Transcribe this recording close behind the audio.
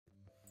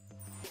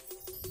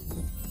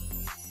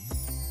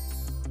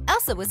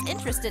Elsa was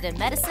interested in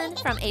medicine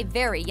from a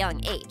very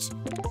young age.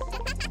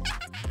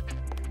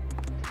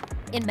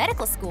 In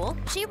medical school,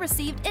 she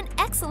received an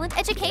excellent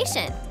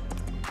education.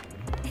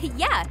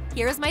 Yeah,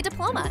 here's my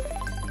diploma.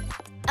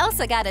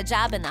 Elsa got a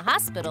job in the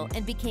hospital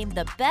and became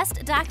the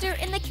best doctor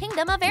in the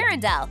Kingdom of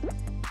Arendelle.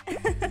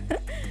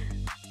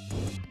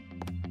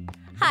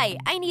 Hi,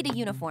 I need a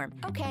uniform.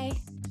 Okay.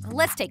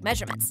 Let's take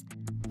measurements.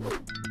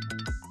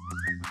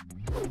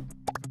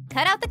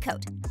 Cut out the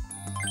coat.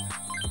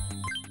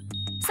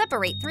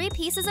 Separate 3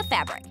 pieces of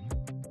fabric.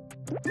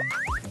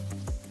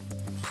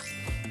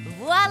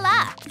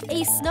 Voila!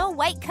 A snow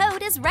white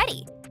coat is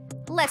ready.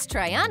 Let's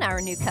try on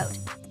our new coat.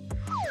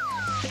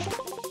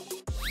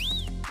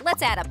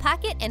 Let's add a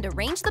pocket and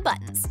arrange the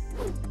buttons.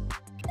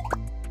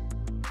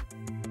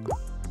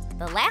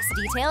 The last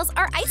details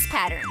are ice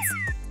patterns.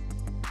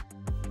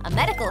 A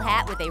medical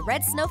hat with a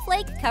red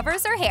snowflake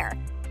covers her hair.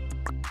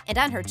 And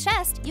on her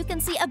chest, you can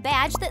see a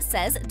badge that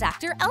says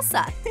Dr.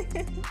 Elsa.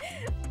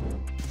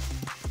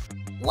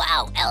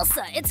 Wow,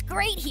 Elsa, it's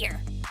great here.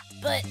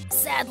 But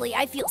sadly,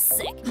 I feel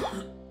sick.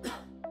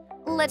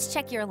 Let's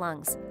check your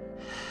lungs.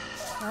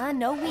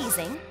 No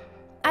wheezing.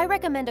 I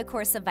recommend a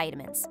course of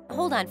vitamins.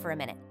 Hold on for a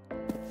minute.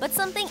 But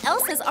something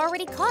else has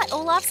already caught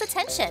Olaf's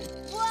attention.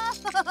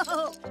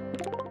 Whoa!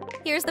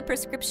 Here's the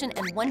prescription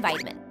and 1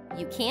 vitamin.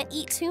 You can't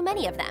eat too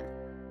many of them.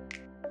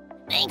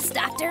 Thanks,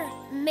 doctor.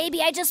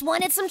 Maybe I just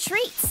wanted some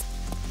treats.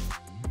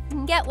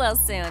 Get well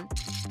soon.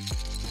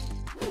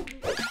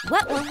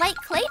 What will light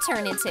clay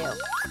turn into?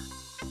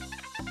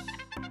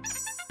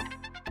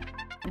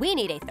 We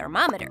need a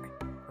thermometer.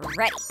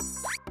 Ready.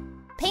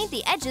 Paint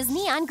the edges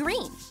neon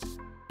green.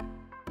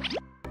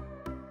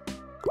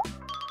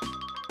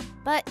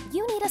 But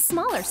you need a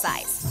smaller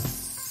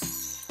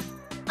size.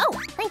 Oh,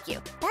 thank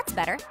you. That's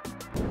better.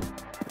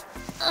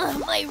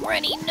 My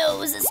runny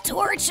nose is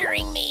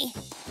torturing me.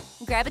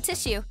 Grab a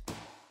tissue.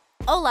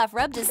 Olaf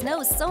rubbed his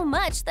nose so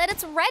much that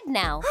it's red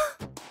now.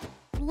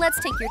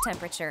 Let's take your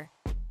temperature.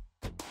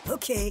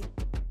 Okay.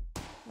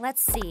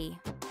 Let's see.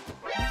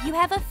 You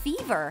have a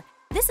fever.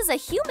 This is a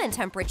human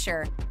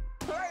temperature.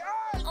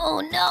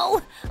 Oh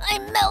no,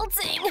 I'm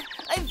melting.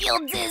 I feel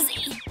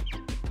dizzy.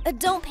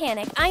 Don't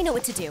panic, I know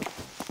what to do.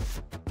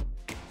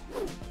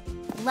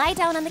 Lie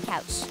down on the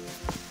couch.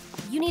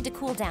 You need to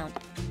cool down.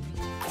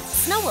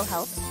 Snow will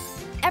help.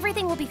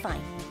 Everything will be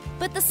fine.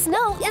 But the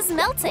snow is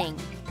melting.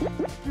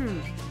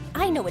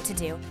 I know what to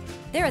do.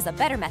 There is a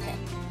better method.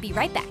 Be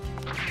right back.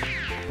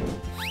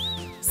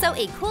 Sew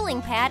a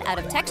cooling pad out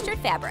of textured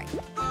fabric.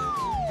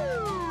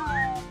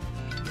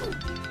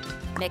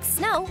 Mix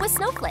snow with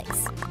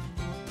snowflakes.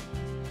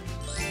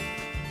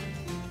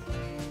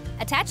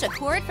 Attach a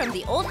cord from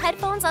the old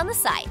headphones on the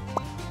side.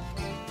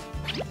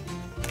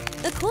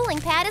 The cooling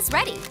pad is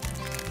ready.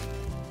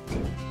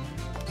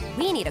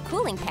 We need a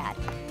cooling pad.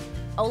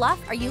 Olaf,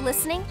 are you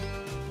listening?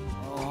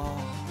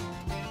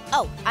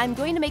 Oh, I'm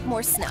going to make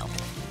more snow.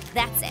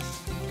 That's it.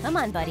 Come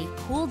on, buddy,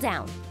 cool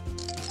down.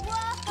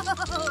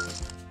 Whoa!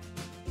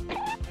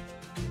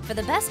 For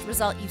the best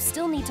result, you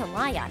still need to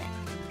lie on it.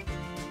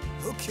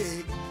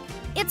 Okay.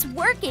 It's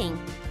working!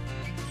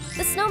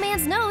 The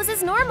snowman's nose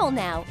is normal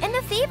now, and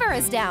the fever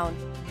is down.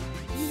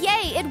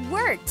 Yay, it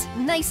worked!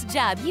 Nice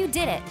job, you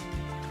did it.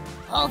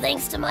 All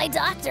thanks to my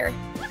doctor.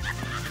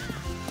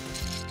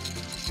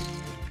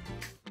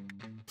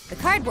 The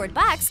cardboard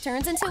box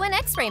turns into an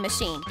X-ray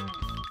machine.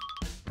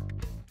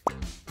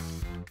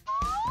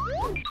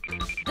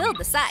 Build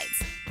the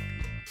sides.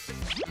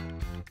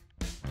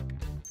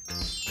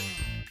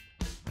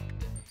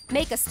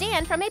 Make a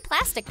stand from a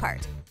plastic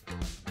part.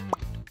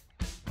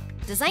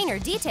 Designer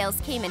details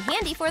came in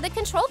handy for the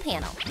control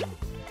panel.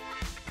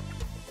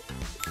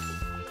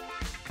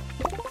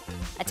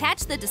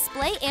 Attach the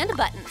display and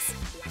buttons.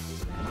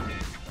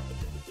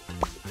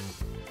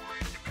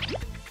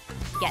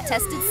 Get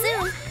tested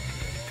soon.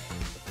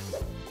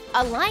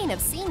 A line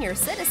of senior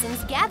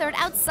citizens gathered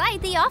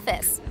outside the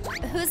office.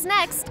 Who's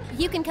next?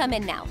 You can come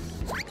in now.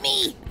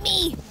 Me!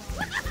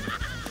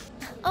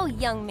 Oh,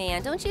 young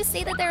man, don't you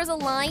see that there's a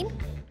line?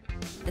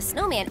 The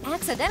snowman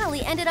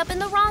accidentally ended up in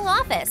the wrong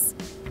office.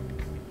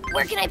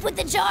 Where can I put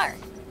the jar?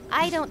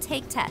 I don't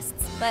take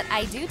tests, but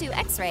I do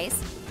X-rays.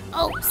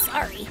 Oh,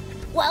 sorry.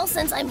 Well,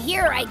 since I'm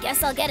here, I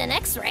guess I'll get an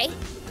X-ray.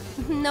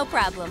 No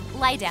problem.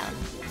 Lie down.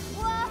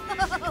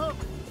 Whoa!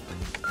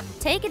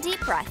 Take a deep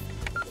breath.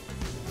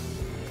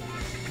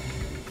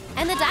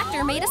 And the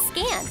doctor made a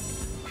scan.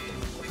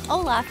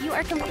 Olaf, you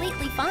are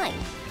completely fine.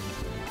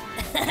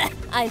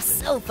 I'm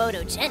so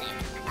photogenic.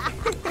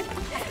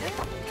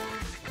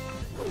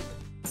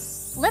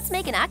 Let's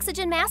make an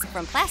oxygen mask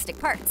from plastic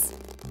parts.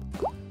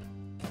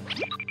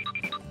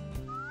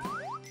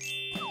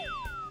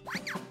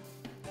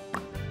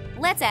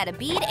 Let's add a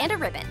bead and a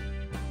ribbon.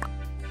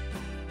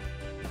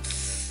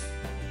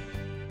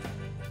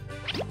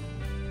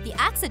 The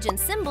oxygen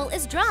symbol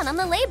is drawn on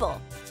the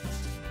label.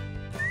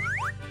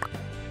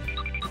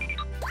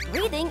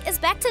 Breathing is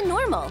back to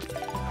normal.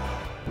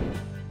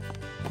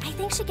 I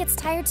think she gets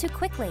tired too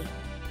quickly.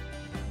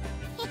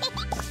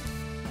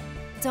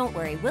 Don't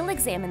worry, we'll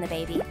examine the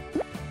baby.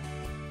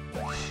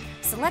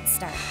 So let's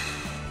start.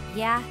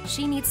 Yeah,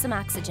 she needs some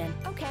oxygen.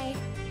 Okay.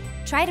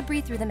 Try to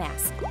breathe through the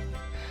mask.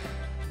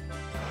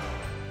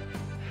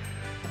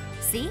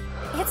 See?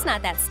 It's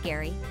not that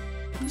scary.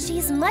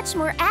 She's much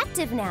more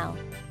active now.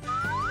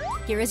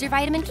 Here is your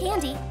vitamin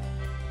candy.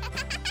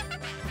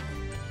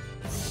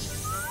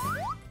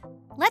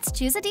 Let's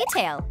choose a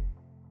detail.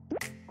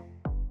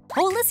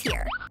 Hole is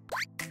here.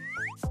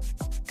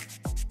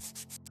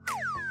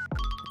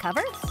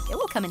 Cover? It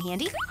will come in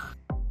handy.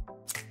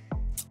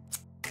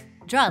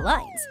 Draw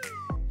lines.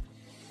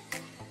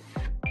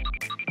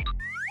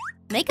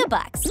 Make a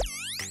box.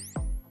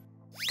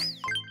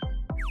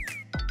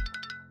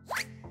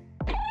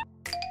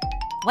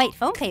 White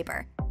foam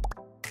paper.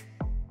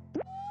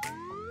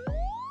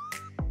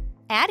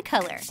 Add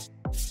color.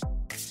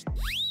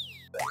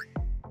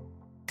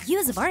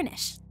 Use a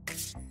varnish.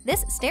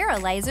 This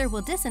sterilizer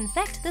will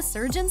disinfect the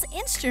surgeon's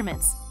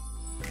instruments.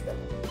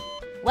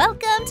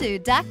 Welcome to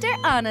Dr.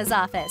 Anna's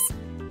office.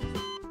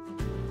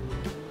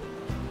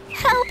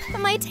 Help!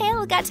 My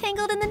tail got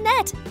tangled in the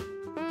net.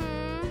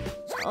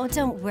 Oh,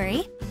 don't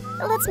worry.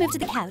 Let's move to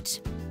the couch.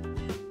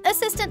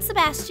 Assistant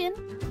Sebastian.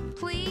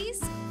 Please?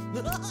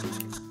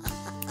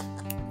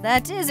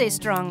 That is a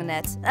strong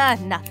net.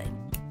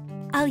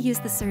 Nothing. I'll use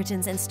the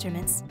surgeon's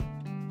instruments.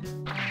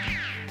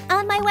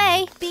 On my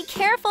way. Be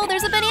careful,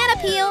 there's a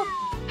banana peel.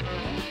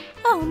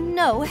 Oh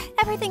no,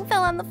 everything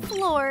fell on the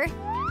floor.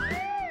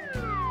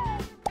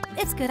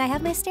 It's good I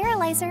have my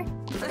sterilizer.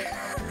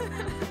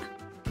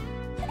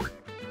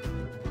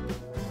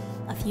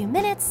 A few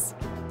minutes.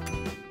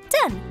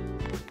 Done.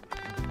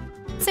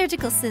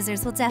 Surgical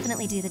scissors will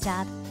definitely do the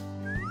job.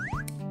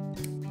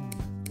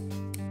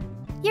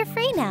 You're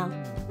free now.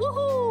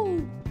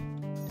 Woohoo!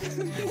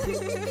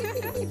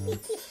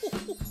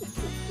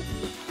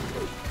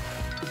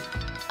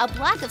 A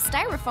block of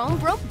styrofoam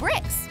broke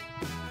bricks.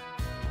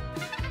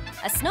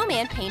 A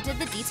snowman painted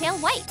the detail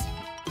white.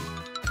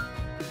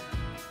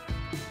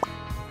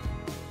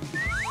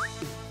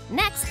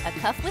 Next, a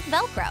cuff with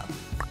Velcro.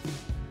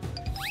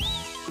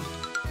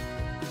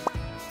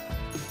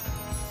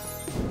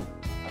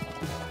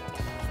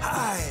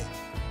 Hi.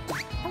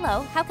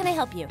 Hello, how can I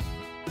help you?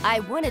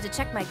 I wanted to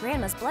check my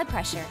grandma's blood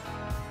pressure.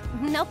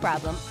 No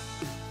problem.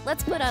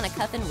 Let's put on a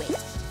cuff and wait.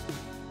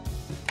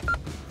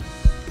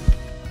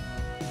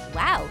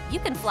 Wow, you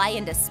can fly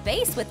into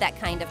space with that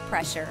kind of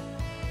pressure.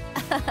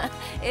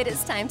 It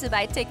is time to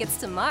buy tickets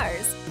to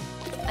Mars.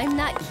 I'm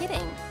not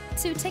kidding.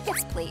 2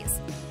 tickets, please.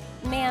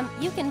 Ma'am,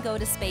 you can go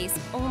to space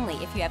only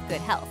if you have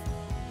good health.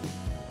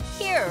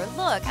 Here,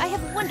 look, I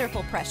have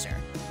wonderful pressure.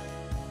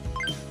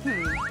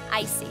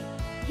 I see.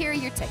 Here are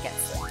your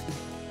tickets.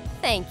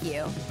 Thank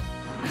you.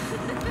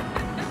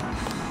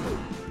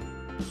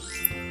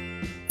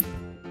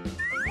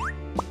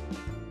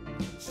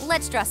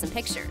 Let's draw some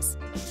pictures.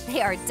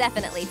 They are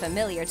definitely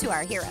familiar to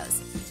our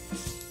heroes.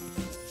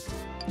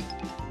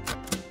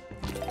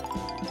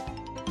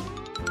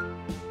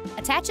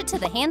 Attach it to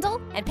the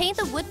handle and paint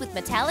the wood with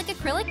metallic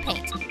acrylic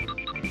paint.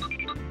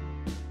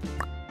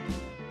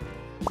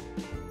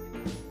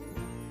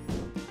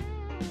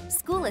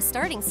 School is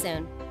starting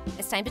soon.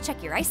 It's time to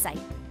check your eyesight.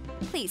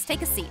 Please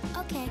take a seat.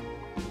 Okay.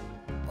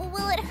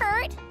 Will it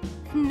hurt?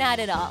 Not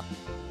at all.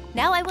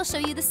 Now I will show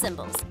you the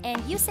symbols,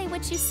 and you say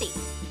what you see.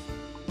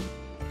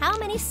 How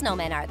many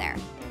snowmen are there?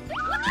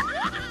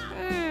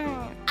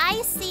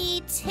 I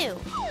see 2.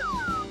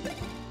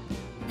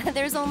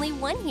 There's only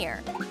 1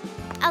 here.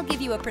 I'll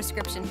give you a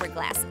prescription for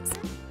glasses.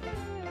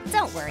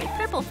 Don't worry,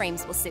 purple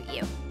frames will suit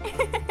you.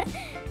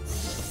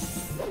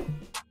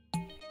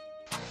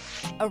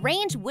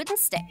 Arrange wooden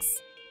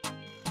sticks.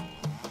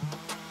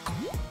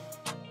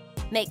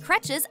 Make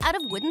crutches out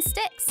of wooden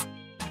sticks.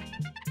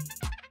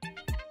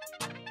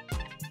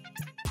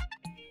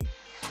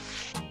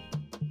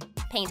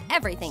 Paint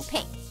everything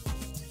pink.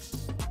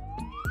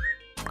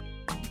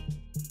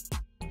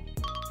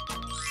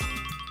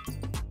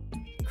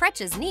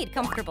 Crutches need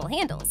comfortable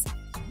handles.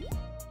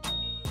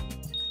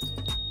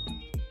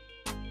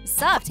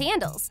 Soft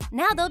handles.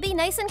 Now they'll be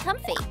nice and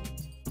comfy.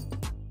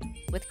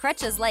 With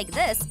crutches like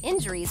this,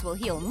 injuries will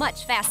heal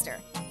much faster.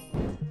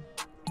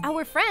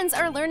 Our friends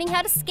are learning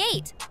how to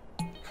skate.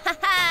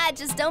 Haha,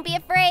 just don't be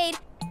afraid.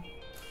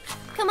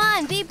 Come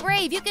on, be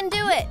brave, you can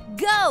do it.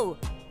 Go!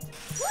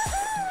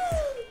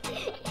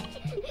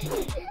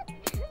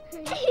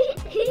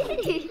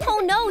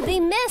 Oh no, they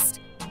missed.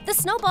 The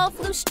snowball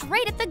flew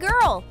straight at the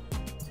girl.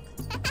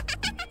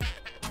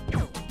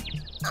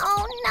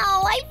 Oh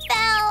no, I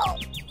fell.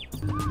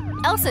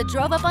 Elsa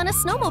drove up on a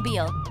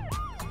snowmobile.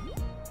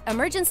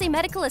 Emergency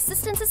medical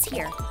assistance is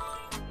here.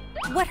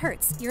 What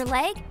hurts? Your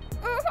leg?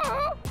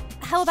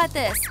 How about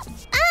this?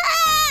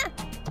 Ah!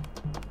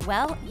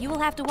 Well, you will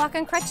have to walk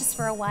on crutches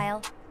for a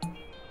while.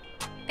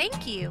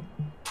 Thank you.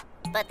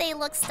 But they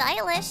look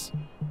stylish.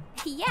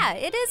 Yeah,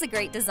 it is a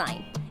great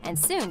design. And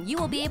soon you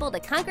will be able to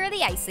conquer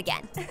the ice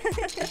again.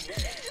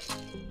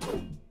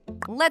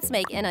 Let's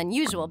make an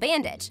unusual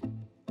bandage.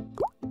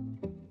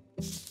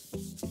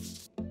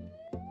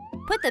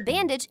 Put the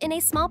bandage in a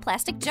small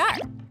plastic jar.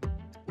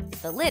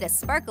 The lid is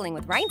sparkling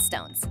with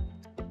rhinestones.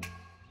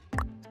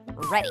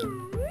 Ready.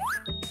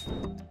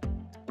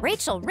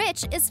 Rachel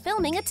Rich is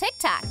filming a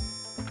TikTok.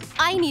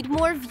 I need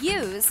more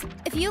views.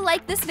 If you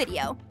like this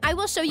video, I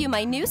will show you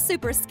my new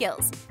super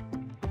skills.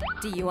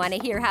 Do you want to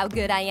hear how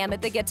good I am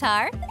at the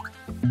guitar?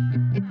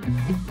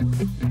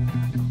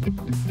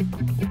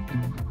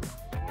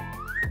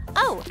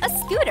 Oh, a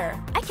scooter.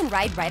 I can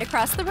ride right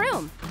across the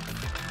room.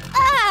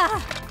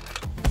 Ah!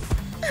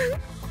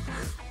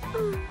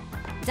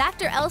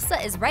 Dr.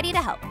 Elsa is ready to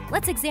help.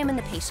 Let's examine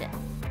the patient.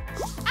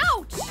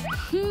 Ouch!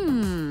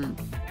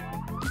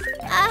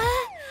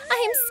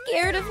 I'm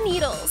scared of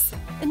needles.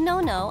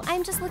 No,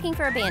 I'm just looking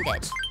for a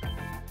bandage.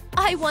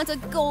 I want a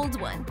gold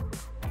one.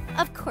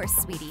 Of course,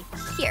 sweetie.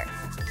 Here.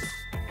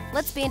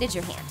 Let's bandage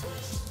your hand.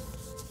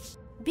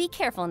 Be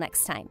careful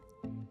next time.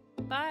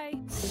 Bye.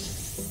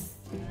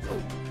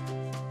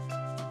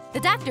 The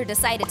doctor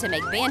decided to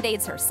make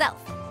Band-Aids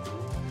herself.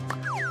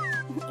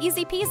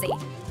 Easy peasy.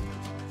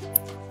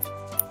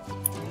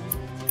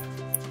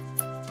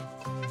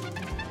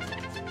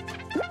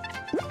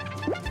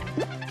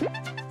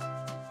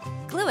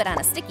 Glue it on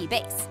a sticky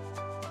base.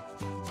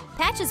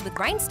 Patches with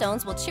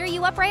rhinestones will cheer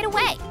you up right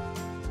away.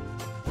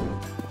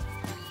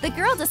 The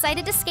girl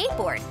decided to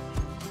skateboard.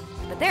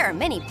 But there are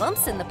many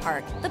bumps in the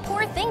park. The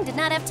poor thing did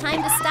not have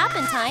time to stop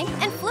in time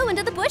and flew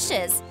into the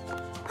bushes.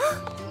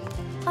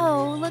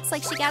 Oh, looks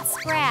like she got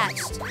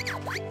scratched.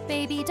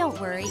 Baby, don't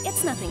worry,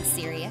 it's nothing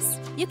serious.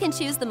 You can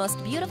choose the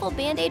most beautiful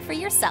Band-Aid for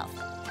yourself.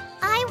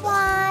 I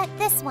want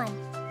this one.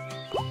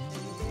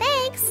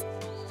 Thanks!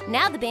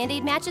 Now the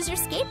Band-Aid matches your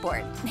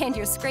skateboard, and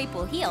your scrape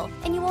will heal,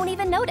 and you won't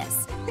even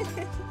notice.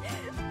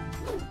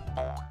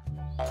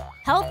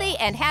 Healthy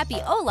and happy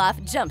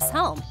Olaf jumps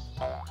home.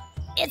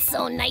 It's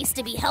so nice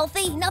to be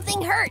healthy,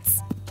 nothing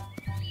hurts.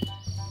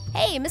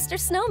 Hey, Mr.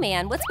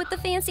 Snowman, what's with the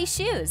fancy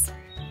shoes?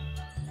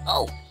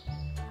 Oh,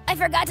 I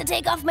forgot to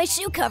take off my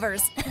shoe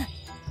covers.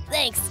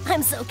 Thanks,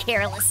 I'm so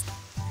careless.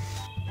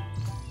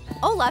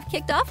 Olaf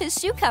kicked off his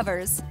shoe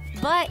covers,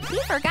 but he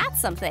forgot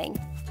something.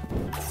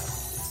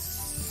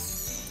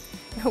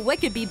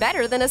 What could be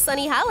better than a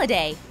sunny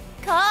holiday?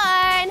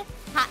 Corn!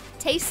 Hot,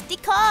 tasty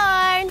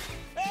corn!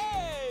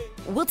 Hey!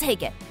 We'll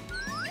take it.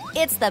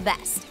 It's the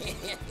best.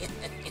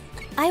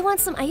 I want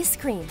some ice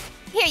cream.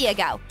 Here you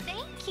go.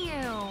 Thank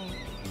you.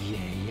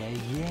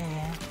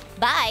 Yeah.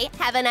 Bye,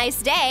 have a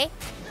nice day.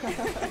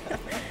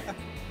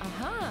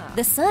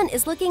 The sun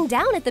is looking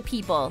down at the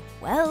people.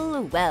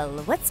 Well,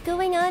 what's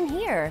going on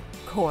here?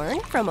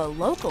 Corn from a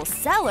local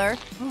seller?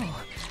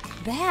 Oh,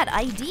 bad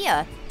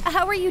idea.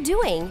 How are you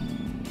doing?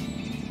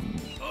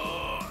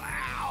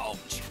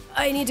 Ouch!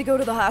 I need to go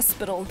to the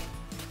hospital.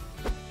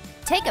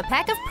 Take a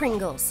pack of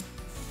Pringles.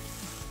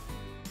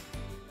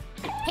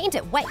 Paint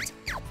it white.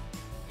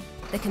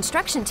 The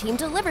construction team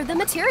delivered the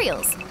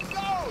materials.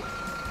 Go!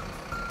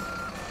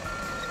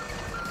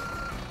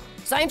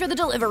 Sign for the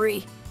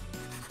delivery.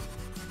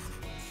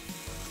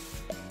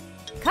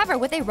 Cover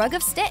with a rug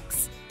of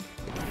sticks.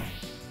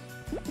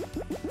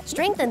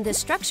 Strengthen this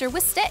structure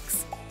with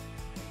sticks.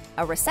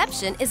 A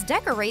reception is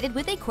decorated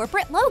with a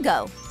corporate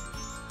logo.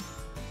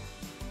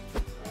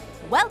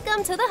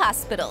 Welcome to the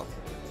hospital.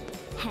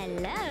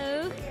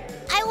 Hello.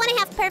 I want to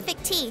have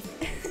perfect teeth.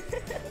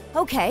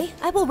 Okay,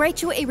 I will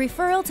write you a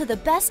referral to the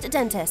best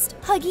dentist,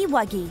 Huggy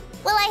Wuggy.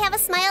 Will I have a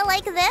smile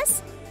like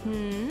this?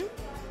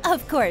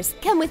 Of course,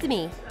 come with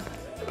me.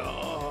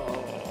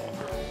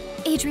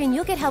 Adrian,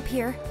 you'll get help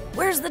here.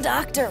 Where's the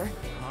doctor?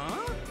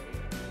 Huh?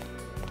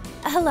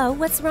 Hello,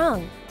 what's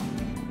wrong?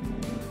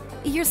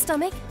 Your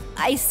stomach?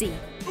 I see.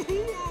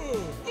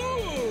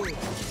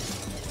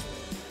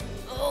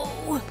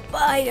 Oh,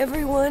 bye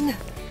everyone.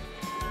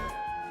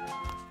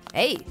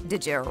 Hey,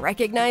 did you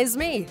recognize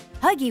me?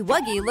 Huggy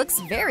Wuggy looks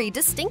very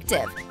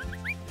distinctive.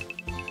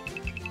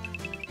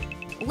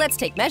 Let's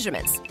take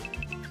measurements.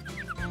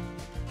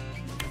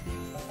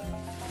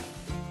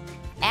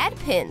 Add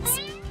pins.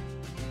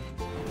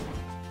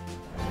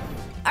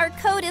 Our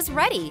code is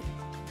ready.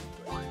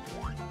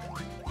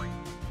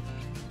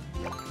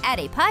 Add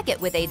a pocket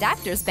with a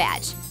doctor's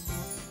badge.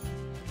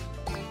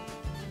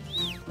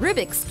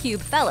 Rubik's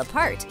Cube fell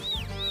apart.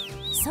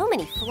 So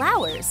many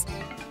flowers.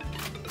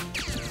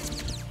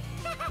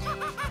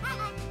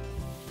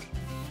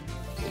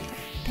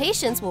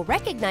 Patients will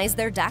recognize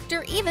their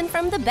doctor even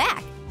from the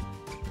back.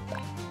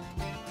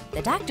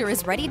 The doctor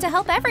is ready to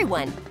help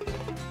everyone.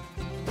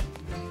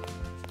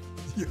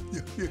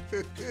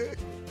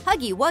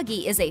 Huggy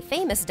Wuggy is a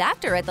famous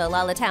doctor at the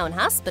LaLiLu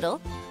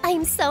Hospital.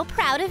 I'm so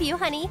proud of you,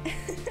 honey.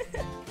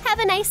 Have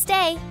a nice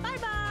day.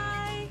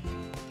 Bye-bye.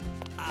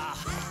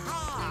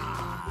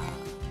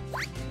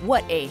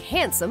 What a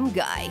handsome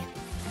guy.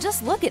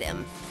 Just look at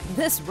him.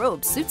 This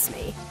robe suits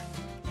me.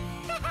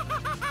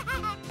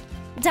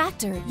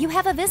 Doctor, you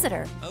have a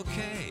visitor.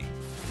 Okay.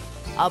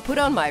 I'll put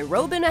on my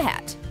robe and a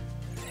hat.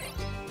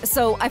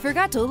 So I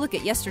forgot to look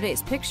at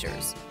yesterday's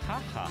pictures.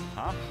 Ha ha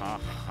ha ha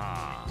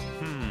ha.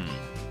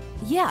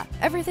 Yeah,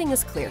 everything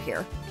is clear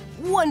here.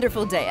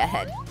 Wonderful day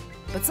ahead.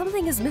 But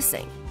something is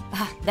missing.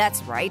 Ah,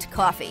 that's right,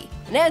 coffee.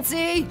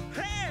 Nancy!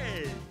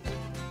 Hey!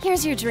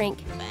 Here's your drink.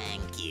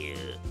 Thank you.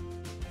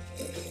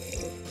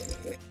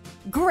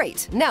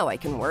 Great, now I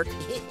can work.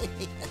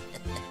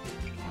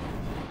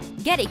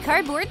 Get a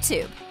cardboard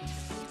tube.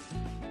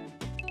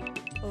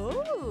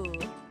 Ooh.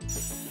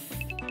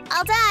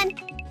 All done.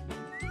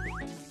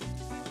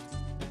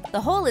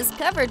 The hole is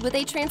covered with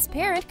a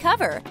transparent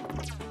cover.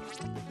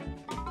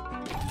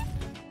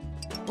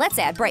 Let's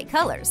add bright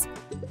colors.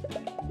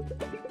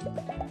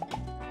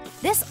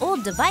 This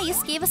old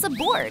device gave us a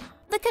board,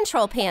 the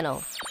control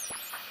panel.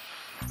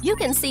 You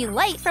can see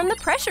light from the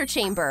pressure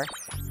chamber.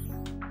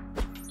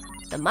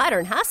 The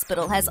modern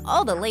hospital has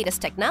all the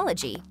latest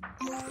technology.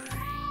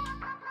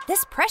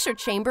 This pressure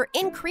chamber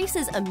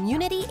increases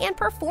immunity and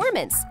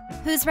performance.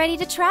 Who's ready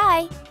to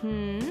try?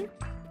 Me!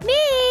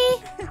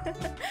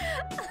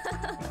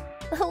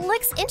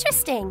 Looks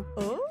interesting.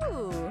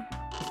 Ooh.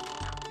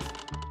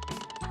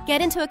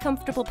 Get into a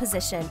comfortable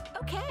position.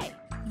 Okay.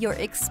 Your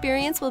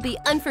experience will be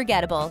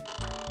unforgettable.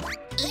 I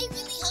really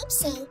hope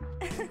so.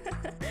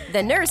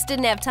 The nurse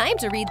didn't have time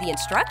to read the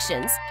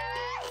instructions.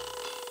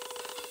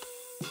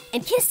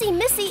 And Kissy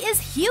Missy is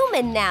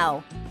human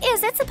now.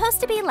 Is it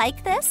supposed to be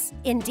like this?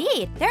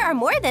 Indeed, there are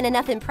more than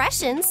enough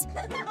impressions.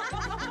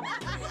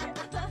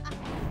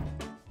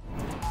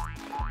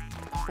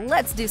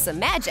 Let's do some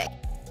magic.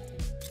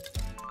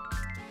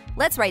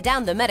 Let's write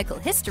down the medical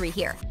history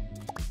here.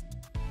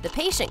 The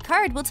patient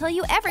card will tell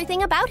you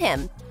everything about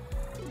him.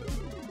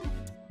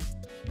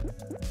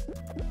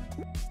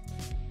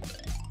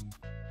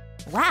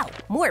 Wow,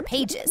 more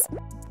pages.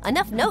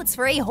 Enough notes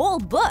for a whole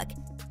book.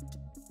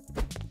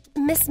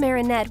 Miss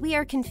Marinette, we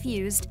are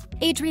confused.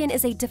 Adrian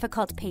is a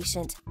difficult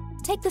patient.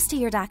 Take this to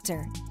your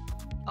doctor.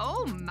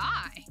 Oh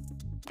my!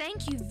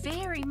 Thank you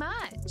very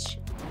much.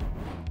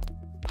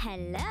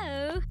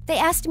 Hello. They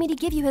asked me to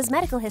give you his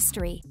medical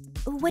history.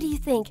 What do you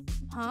think?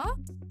 Huh?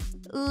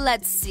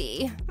 Let's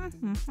see.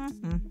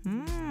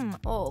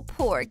 Oh,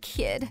 poor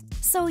kid.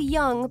 So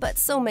young, but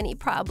so many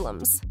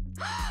problems.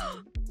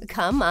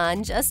 Come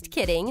on, just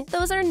kidding.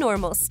 Those are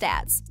normal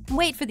stats.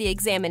 Wait for the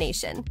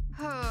examination.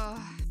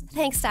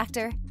 Thanks,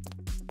 doctor.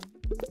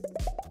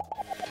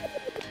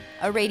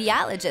 A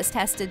radiologist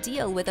has to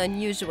deal with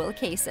unusual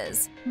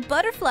cases.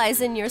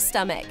 Butterflies in your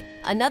stomach.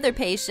 Another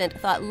patient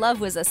thought love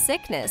was a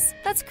sickness.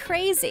 That's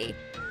crazy.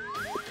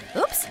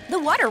 Oops, the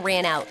water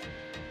ran out.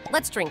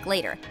 Let's drink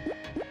later.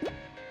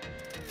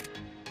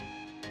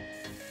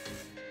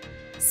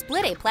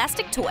 Split a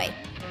plastic toy.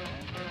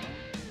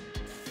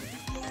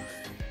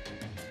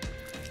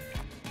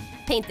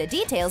 Paint the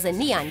details in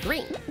neon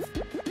green.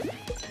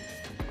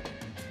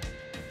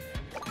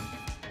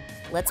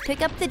 Let's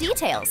pick up the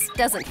details.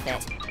 Doesn't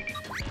fit.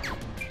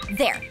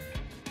 There.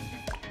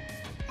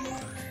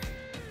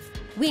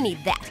 We need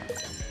that.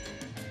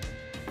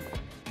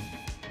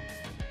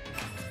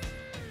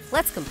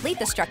 Let's complete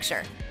the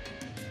structure.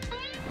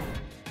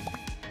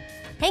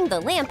 Hang the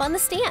lamp on the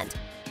stand.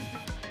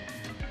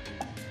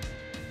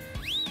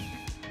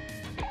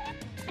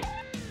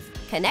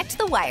 Connect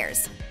the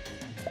wires.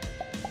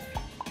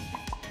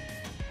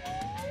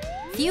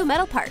 Few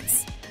metal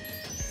parts.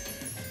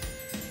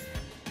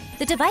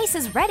 The device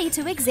is ready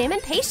to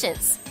examine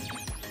patients.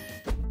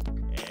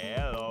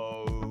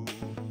 Hello.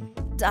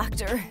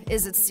 Doctor,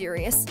 is it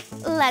serious?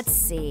 Let's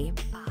see.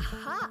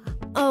 Aha.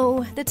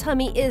 Oh, the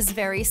tummy is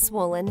very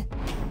swollen.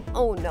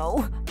 Oh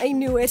no, I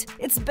knew it.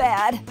 It's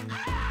bad.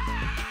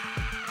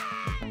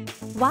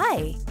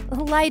 Why?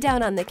 Lie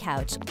down on the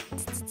couch.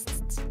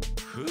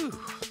 Whew.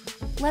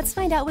 Let's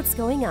find out what's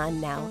going on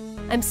now.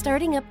 I'm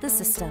starting up the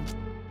system.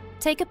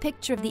 Take a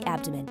picture of the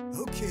abdomen.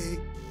 Okay.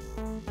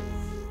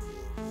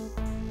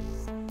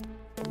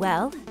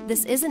 Well,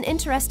 this is an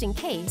interesting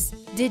case.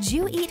 Did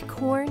you eat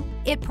corn?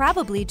 It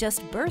probably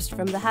just burst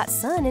from the hot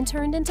sun and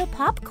turned into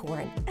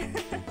popcorn.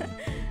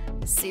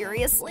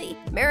 Seriously?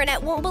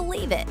 Marinette won't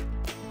believe it.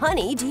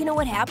 Honey, do you know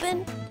what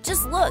happened?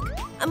 Just look,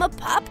 I'm a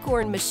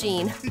popcorn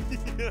machine.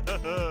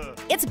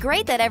 It's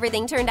great that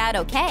everything turned out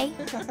okay.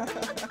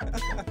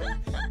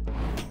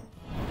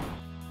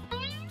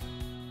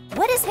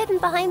 What is hidden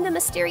behind the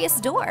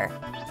mysterious door?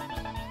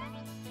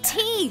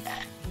 Teeth!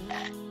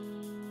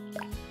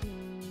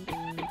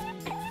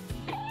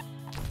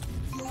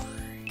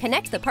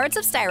 Connect the parts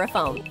of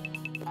Styrofoam.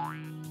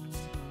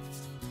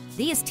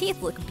 These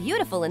teeth look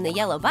beautiful in the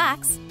yellow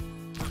box.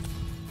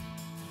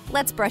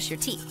 Let's brush your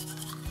teeth.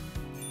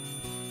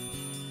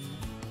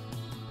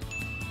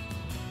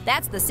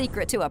 That's the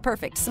secret to a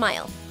perfect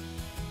smile.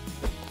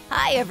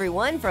 Hi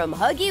everyone from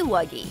Huggy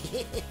Wuggy.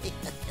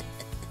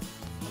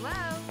 Hello?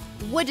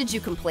 What did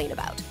you complain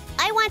about?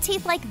 I want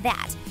teeth like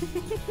that.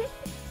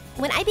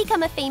 When I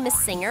become a famous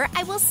singer,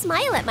 I will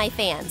smile at my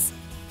fans.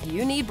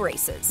 You need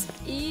braces.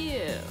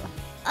 Ew.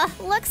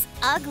 Looks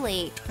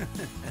ugly.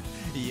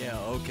 Yeah,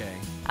 okay.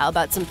 How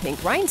about some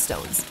pink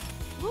rhinestones?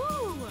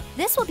 Ooh.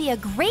 This will be a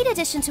great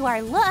addition to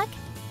our look.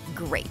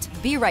 Great.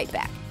 Be right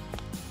back.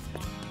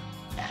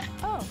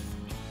 Oh.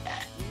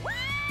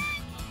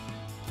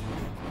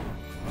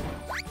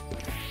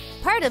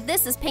 Part of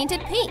this is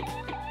painted pink.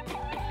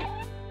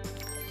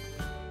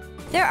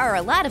 There are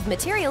a lot of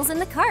materials in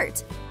the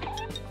cart.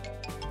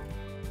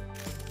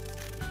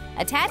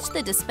 Attach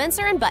the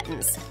dispenser and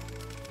buttons.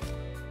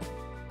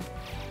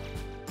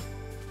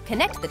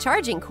 Connect the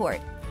charging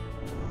cord.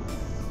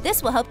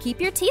 This will help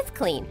keep your teeth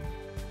clean.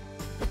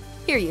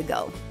 Here you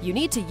go. You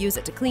need to use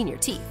it to clean your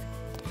teeth.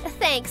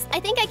 Thanks, I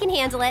think I can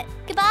handle it.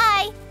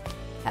 Goodbye.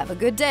 Have a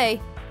good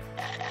day.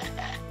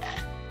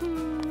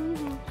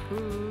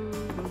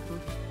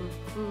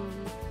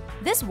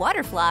 This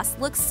water floss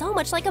looks so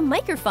much like a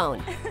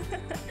microphone.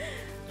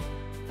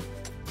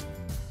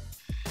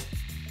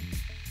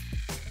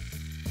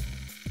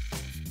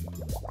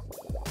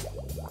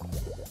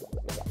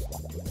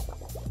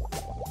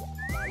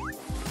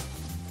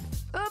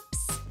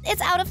 Oops.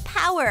 It's out of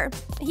power.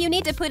 You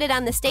need to put it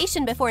on the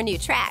station before new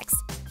tracks.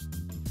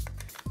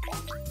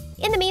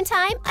 In the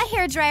meantime, a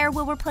hairdryer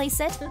will replace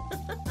it.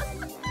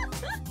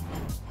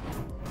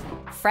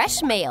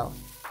 Fresh mail.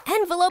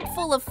 Envelope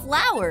full of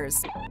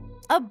flowers.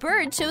 A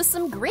bird chose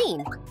some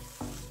green.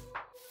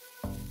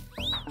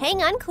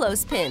 Hang on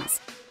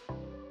clothespins.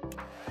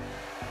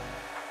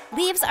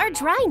 Leaves are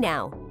dry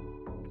now.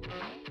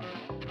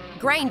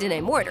 Grind in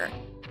a mortar.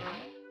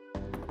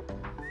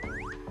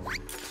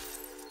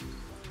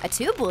 A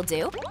tube will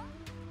do.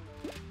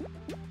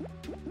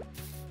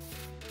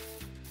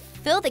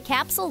 Fill the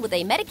capsule with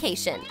a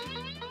medication.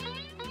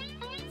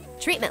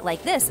 Treatment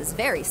like this is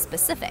very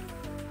specific.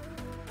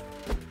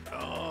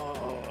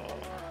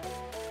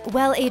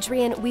 Well,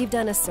 Adrian, we've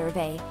done a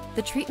survey.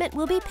 The treatment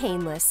will be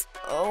painless.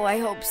 Oh, I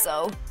hope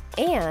so.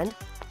 And…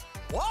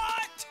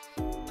 What?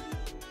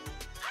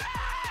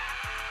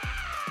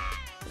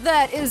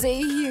 that is a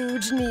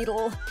huge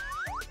needle.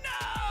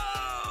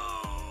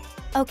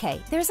 No!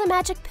 Okay, there's a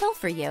magic pill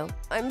for you.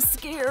 I'm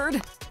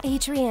scared.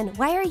 Adrian,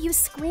 why are you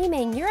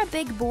screaming? You're a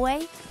big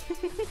boy.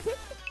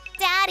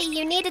 Daddy,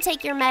 you need to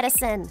take your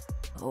medicine.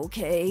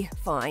 Okay,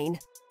 fine.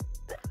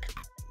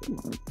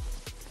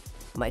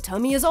 My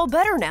tummy is all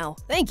better now.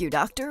 Thank you,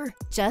 doctor.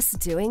 Just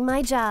doing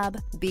my job.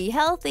 Be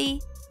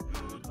healthy.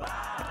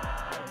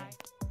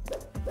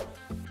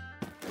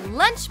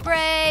 Lunch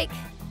break.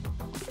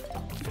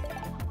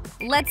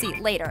 Let's eat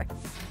later.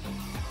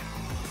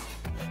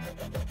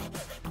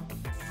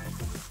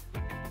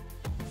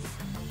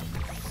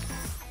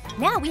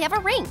 Now we have a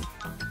ring.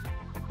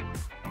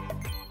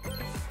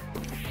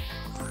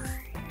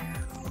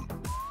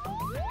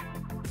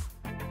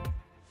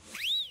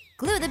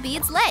 Glue the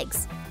bead's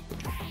legs.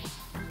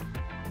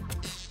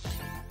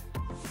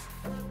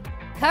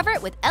 Cover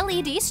it with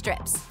LED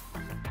strips.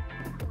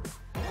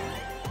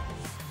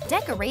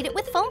 Decorate it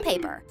with foam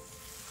paper.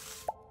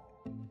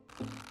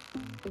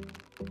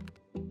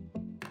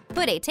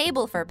 Put a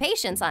table for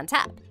patients on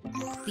top.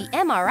 The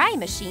MRI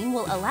machine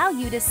will allow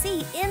you to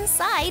see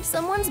inside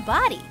someone's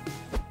body.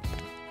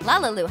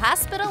 LaLiLu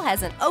Hospital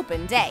has an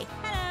open day.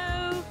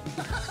 Hello.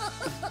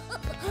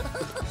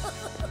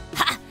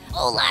 Ha!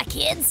 Hola,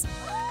 kids.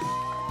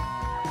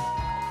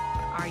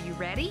 Are you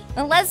ready?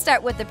 Let's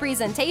start with the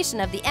presentation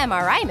of the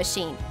MRI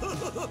machine.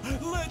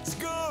 Let's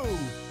go!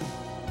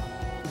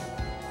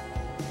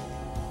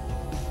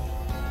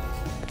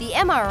 The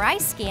MRI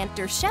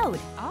scanner showed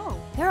Oh.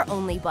 there are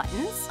only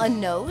buttons, a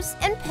nose,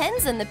 and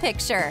pens in the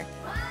picture.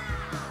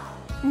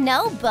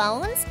 No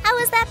bones? How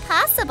is that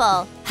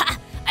possible? Ha!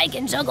 I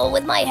can juggle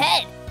with my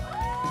head.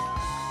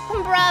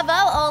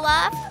 Bravo,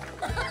 Olaf!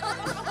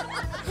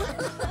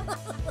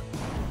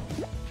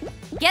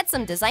 Get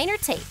some designer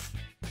tape.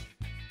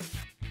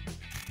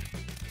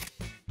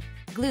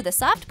 Glue the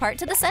soft part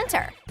to the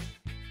center.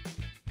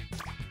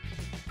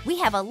 We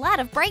have a lot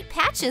of bright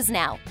patches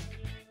now.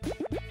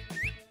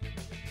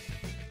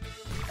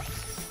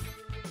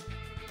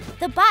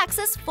 The box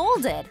is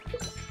folded.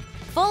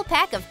 Full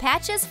pack of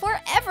patches for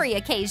every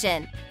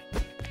occasion.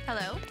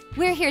 Hello?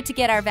 We're here to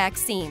get our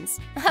vaccines.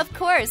 Of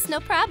course, no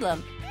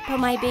problem. But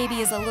my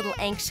baby is a little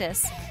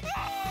anxious.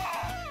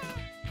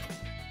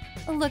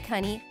 Look,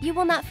 honey, you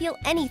will not feel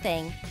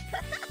anything.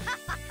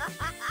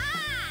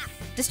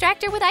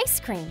 Distract her with ice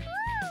cream.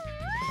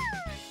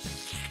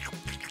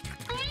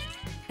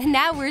 And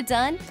now we're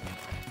done.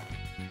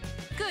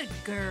 Good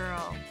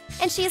girl.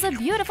 And she has a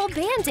beautiful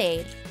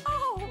Band-Aid.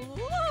 Oh,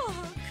 look.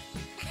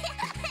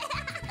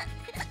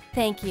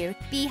 Thank you.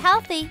 Be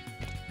healthy.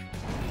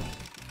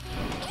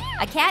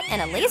 A cat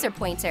and a laser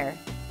pointer.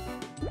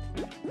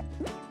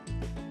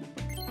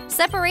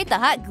 Separate the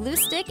hot glue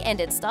stick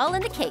and install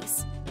in the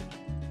case.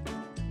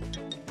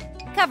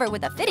 Cover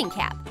with a fitting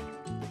cap.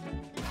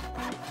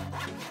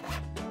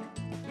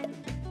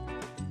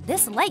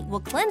 This light will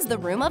cleanse the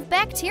room of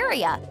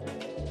bacteria.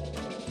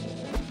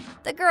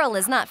 The girl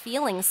is not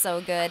feeling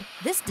so good.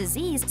 This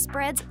disease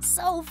spreads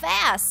so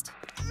fast.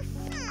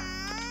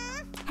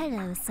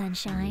 Hello,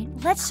 sunshine.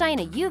 Let's shine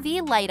a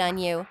UV light on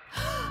you.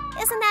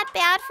 Isn't that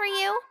bad for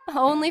you?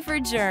 Only for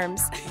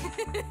germs.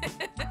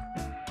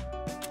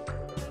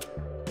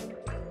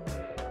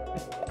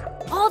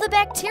 All the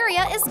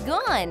bacteria is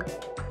gone.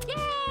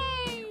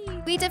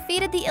 Yay! We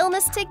defeated the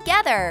illness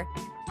together.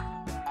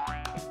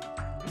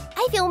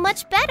 I feel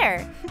much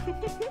better.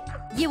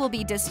 You will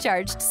be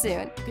discharged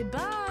soon.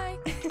 Goodbye.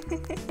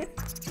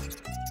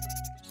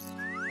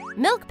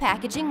 Milk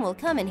packaging will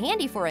come in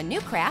handy for a new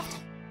craft.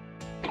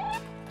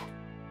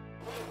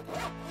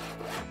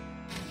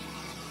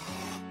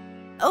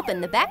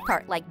 Open the back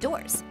part like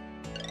doors.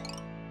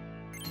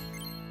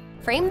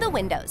 Frame the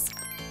windows.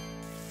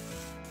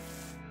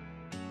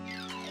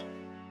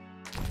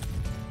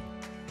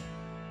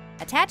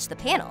 Attach the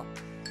panel.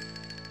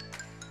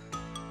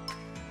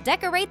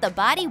 Decorate the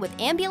body with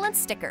ambulance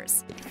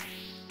stickers.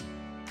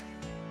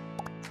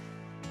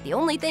 The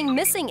only thing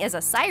missing is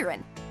a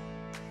siren.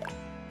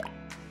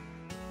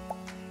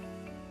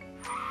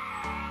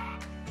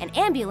 An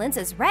ambulance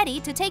is ready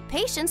to take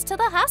patients to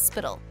the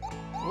hospital.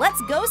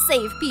 Let's go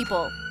save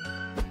people.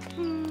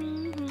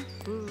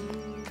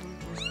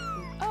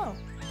 Oh,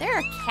 there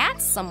are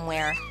cats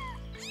somewhere.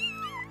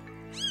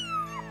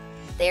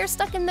 They're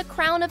stuck in the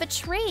crown of a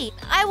tree.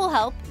 I will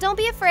help. Don't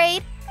be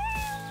afraid.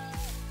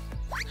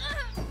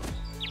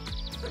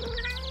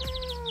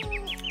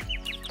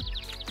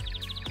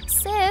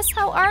 Sis,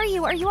 how are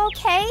you? Are you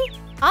okay?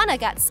 Anna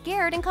got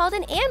scared and called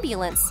an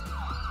ambulance.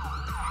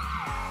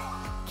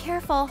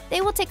 Careful,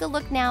 they will take a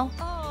look now.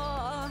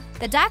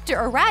 The doctor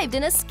arrived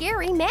in a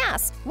scary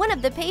mask. One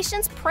of the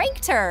patients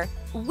pranked her.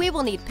 We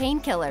will need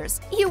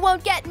painkillers. You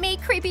won't get me,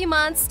 creepy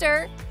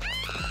monster.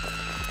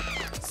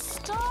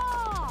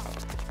 Stop!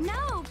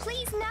 No,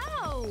 please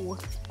no!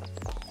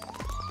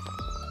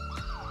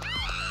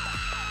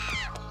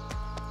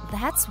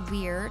 That's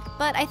weird,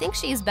 but I think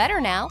she's better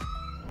now.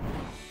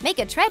 Make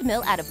a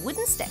treadmill out of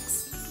wooden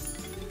sticks.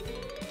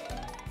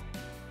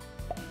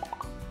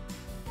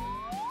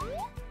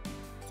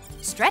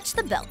 Stretch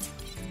the belt.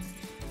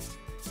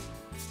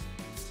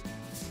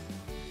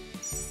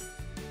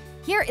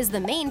 Here is the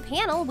main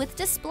panel with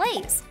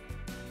displays.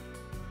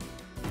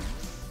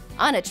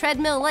 On a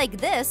treadmill like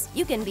this,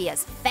 you can be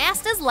as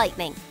fast as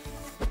lightning.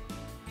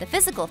 The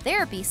Physical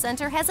Therapy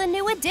Center has a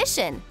new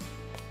addition.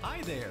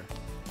 Hi there.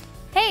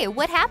 Hey,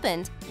 what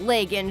happened?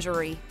 Leg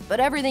injury, but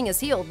everything is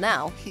healed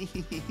now.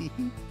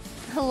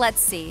 Let's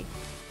see.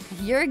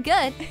 You're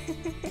good.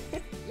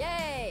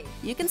 Yay!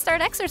 You can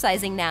start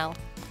exercising now.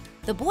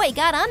 The boy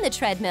got on the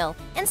treadmill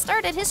and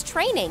started his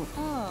training.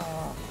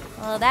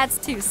 Oh, that's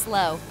too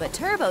slow, but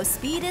turbo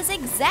speed is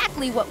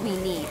exactly what we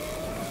need.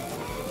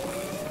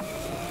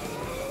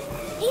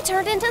 He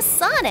turned into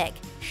Sonic.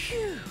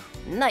 Phew.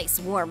 Nice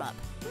warm-up.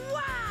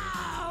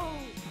 Wow!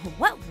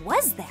 What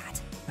was that?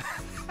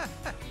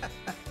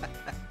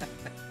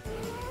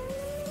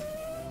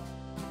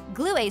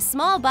 Glue a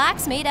small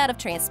box made out of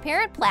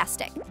transparent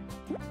plastic.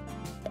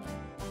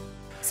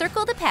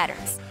 Circle the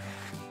patterns.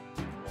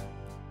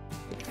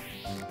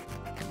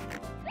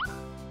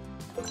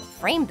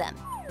 Frame them.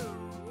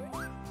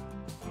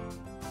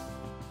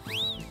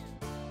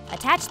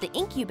 Attach the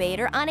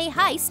incubator on a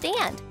high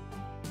stand.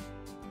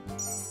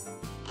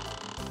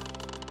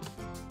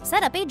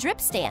 Set up a drip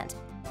stand.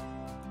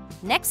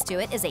 Next to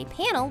it is a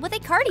panel with a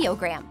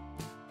cardiogram.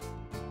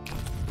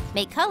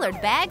 Make colored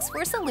bags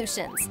for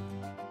solutions.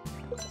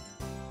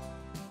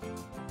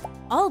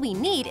 All we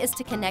need is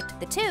to connect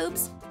the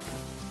tubes.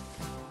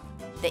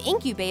 The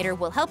incubator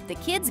will help the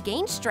kids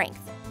gain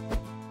strength.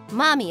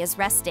 Mommy is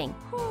resting.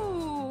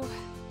 Ooh.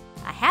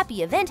 A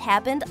happy event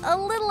happened a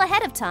little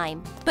ahead of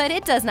time, but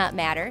it does not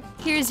matter.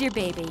 Here's your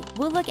baby.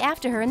 We'll look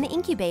after her in the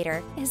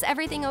incubator. Is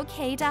everything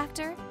okay,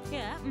 doctor?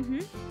 Yeah,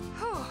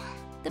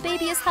 The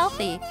baby is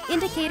healthy.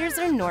 Indicators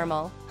are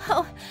normal.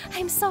 Oh,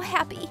 I'm so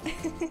happy.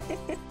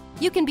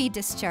 You can be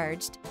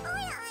discharged.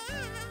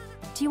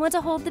 Do you want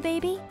to hold the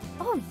baby?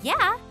 Oh,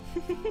 yeah.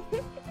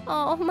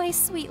 Oh, my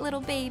sweet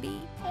little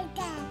baby.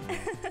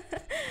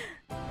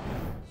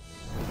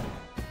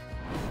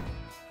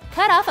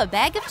 Cut off a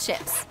bag of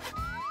chips.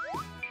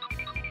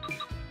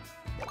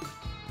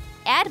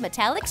 Add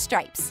metallic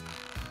stripes.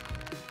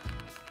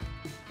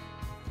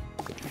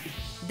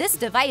 This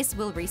device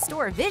will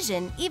restore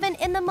vision even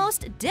in the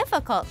most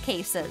difficult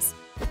cases.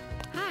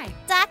 Hi.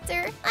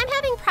 Doctor, I'm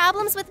having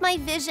problems with my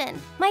vision.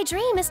 My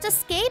dream is to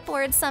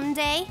skateboard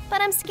someday,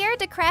 but I'm scared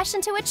to crash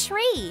into a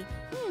tree.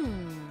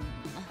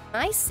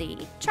 I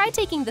see. Try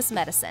taking this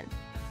medicine.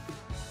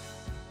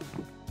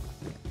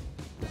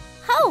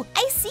 Oh,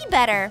 I see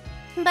better,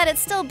 but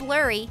it's still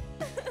blurry.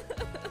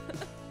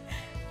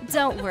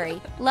 Don't worry,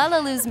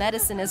 LaLiLu's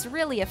medicine is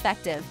really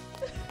effective.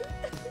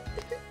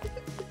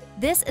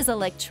 This is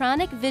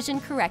electronic vision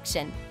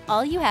correction.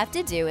 All you have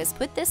to do is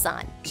put this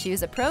on,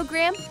 choose a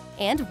program,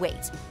 and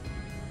wait.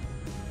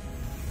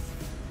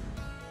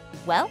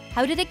 Well,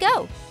 how did it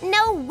go?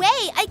 No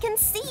way! I can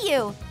see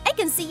you! I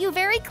can see you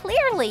very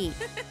clearly!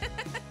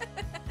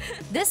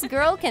 This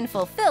girl can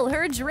fulfill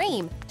her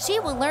dream. She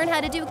will learn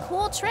how to do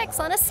cool tricks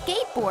on a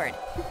skateboard.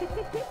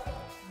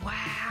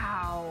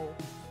 Wow.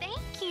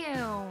 Thank you.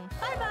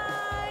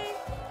 Bye-bye!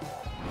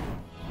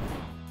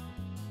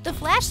 The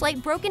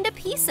flashlight broke into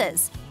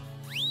pieces.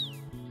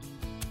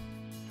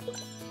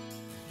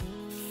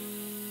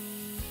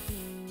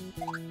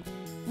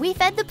 We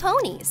fed the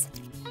ponies.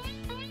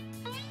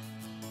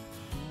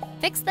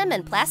 Fix them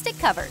in plastic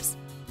covers.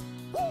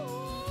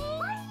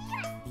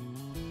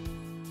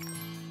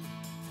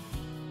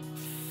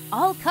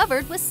 All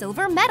covered with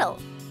silver metal.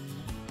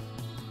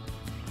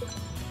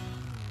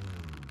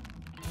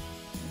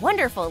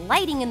 Wonderful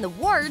lighting in the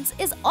wards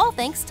is all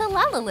thanks to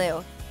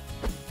LaLiLu.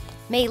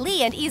 Mei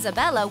Li and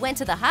Isabella went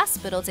to the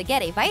hospital to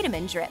get a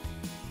vitamin drip.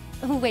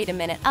 Wait a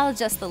minute, I'll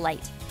adjust the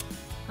light.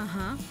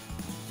 Uh-huh.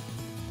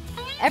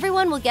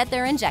 Everyone will get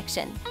their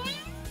injection.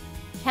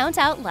 Count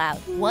out loud.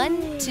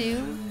 1,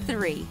 2,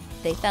 3.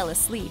 They fell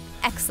asleep.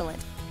 Excellent.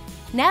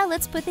 Now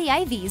let's put the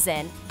IVs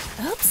in.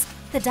 Oops!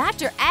 The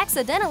doctor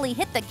accidentally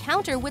hit the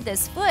counter with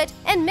his foot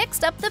and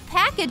mixed up the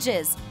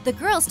packages. The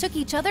girls took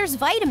each other's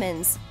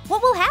vitamins.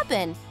 What will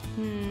happen?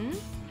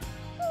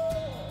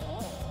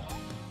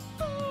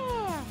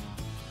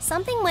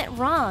 Something went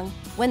wrong.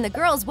 When the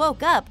girls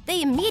woke up,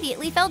 they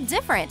immediately felt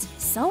different.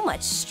 So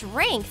much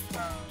strength.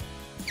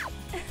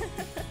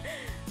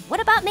 What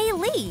about Mei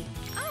Li?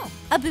 Oh.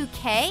 A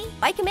bouquet?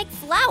 I can make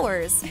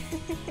flowers.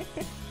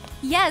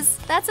 Yes,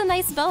 that's a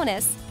nice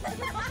bonus.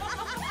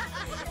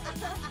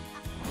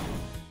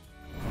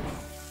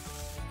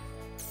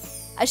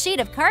 A sheet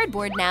of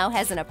cardboard now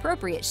has an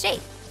appropriate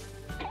shape.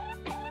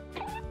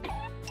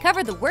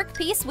 Cover the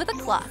workpiece with a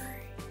cloth.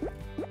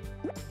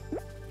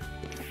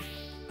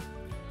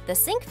 The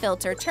sink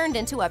filter turned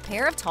into a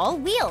pair of tall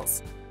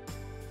wheels.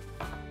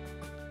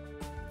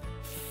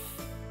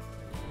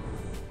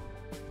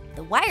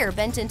 The wire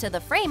bent into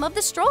the frame of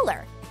the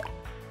stroller.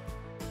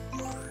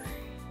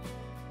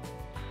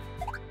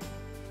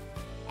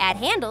 Add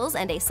handles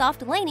and a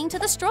soft lining to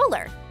the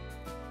stroller.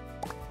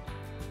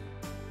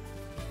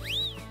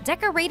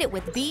 Decorate it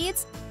with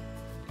beads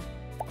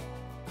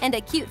and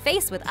a cute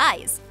face with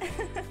eyes.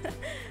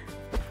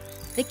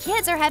 The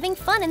kids are having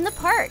fun in the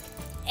park.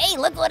 Hey,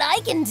 look what I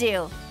can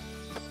do!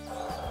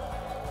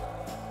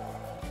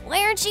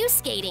 Why aren't you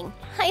skating?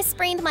 I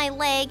sprained my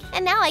leg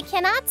and now I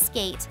cannot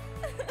skate.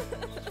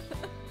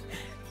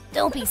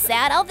 Don't be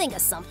sad, I'll think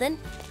of something.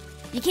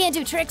 You can't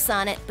do tricks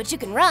on it, but you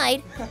can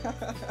ride.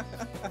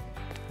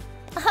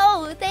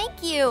 Oh,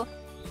 thank you.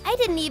 I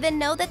didn't even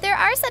know that there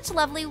are such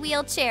lovely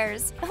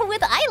wheelchairs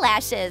with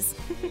eyelashes.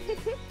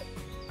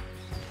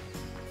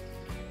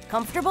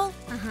 Comfortable?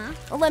 Uh-huh.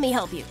 Well, let me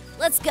help you.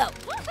 Let's go.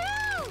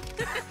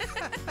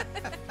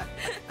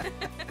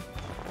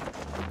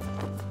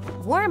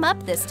 Warm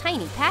up this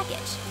tiny package.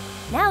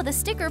 Now the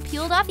sticker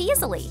peeled off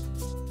easily.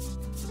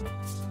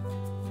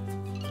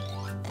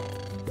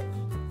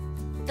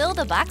 Fill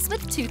the box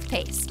with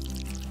toothpaste.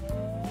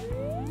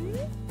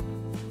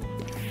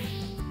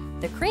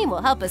 The cream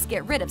will help us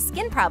get rid of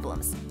skin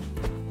problems.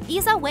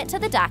 Isa went to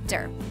the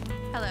doctor.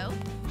 Hello?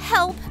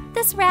 Help!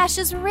 This rash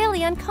is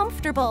really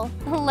uncomfortable.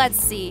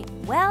 Let's see.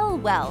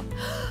 Well.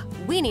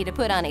 We need to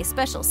put on a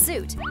special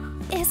suit.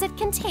 Is it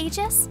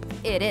contagious?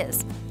 It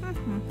is.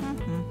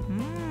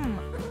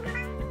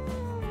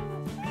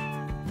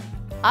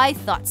 I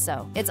thought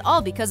so. It's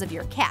all because of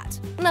your cat.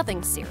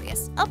 Nothing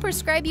serious. I'll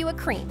prescribe you a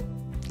cream.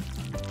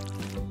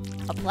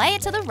 Apply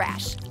it to the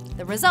rash.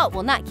 The result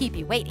will not keep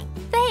you waiting.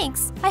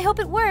 Thanks. I hope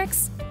it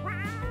works.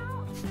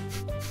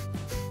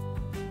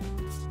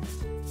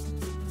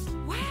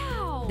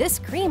 Wow! This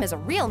cream is a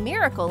real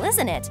miracle,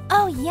 isn't it?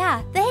 Oh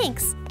yeah,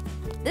 thanks.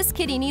 This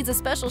kitty needs a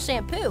special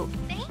shampoo.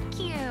 Thank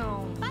you.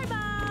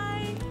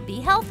 Bye-bye.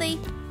 Be healthy.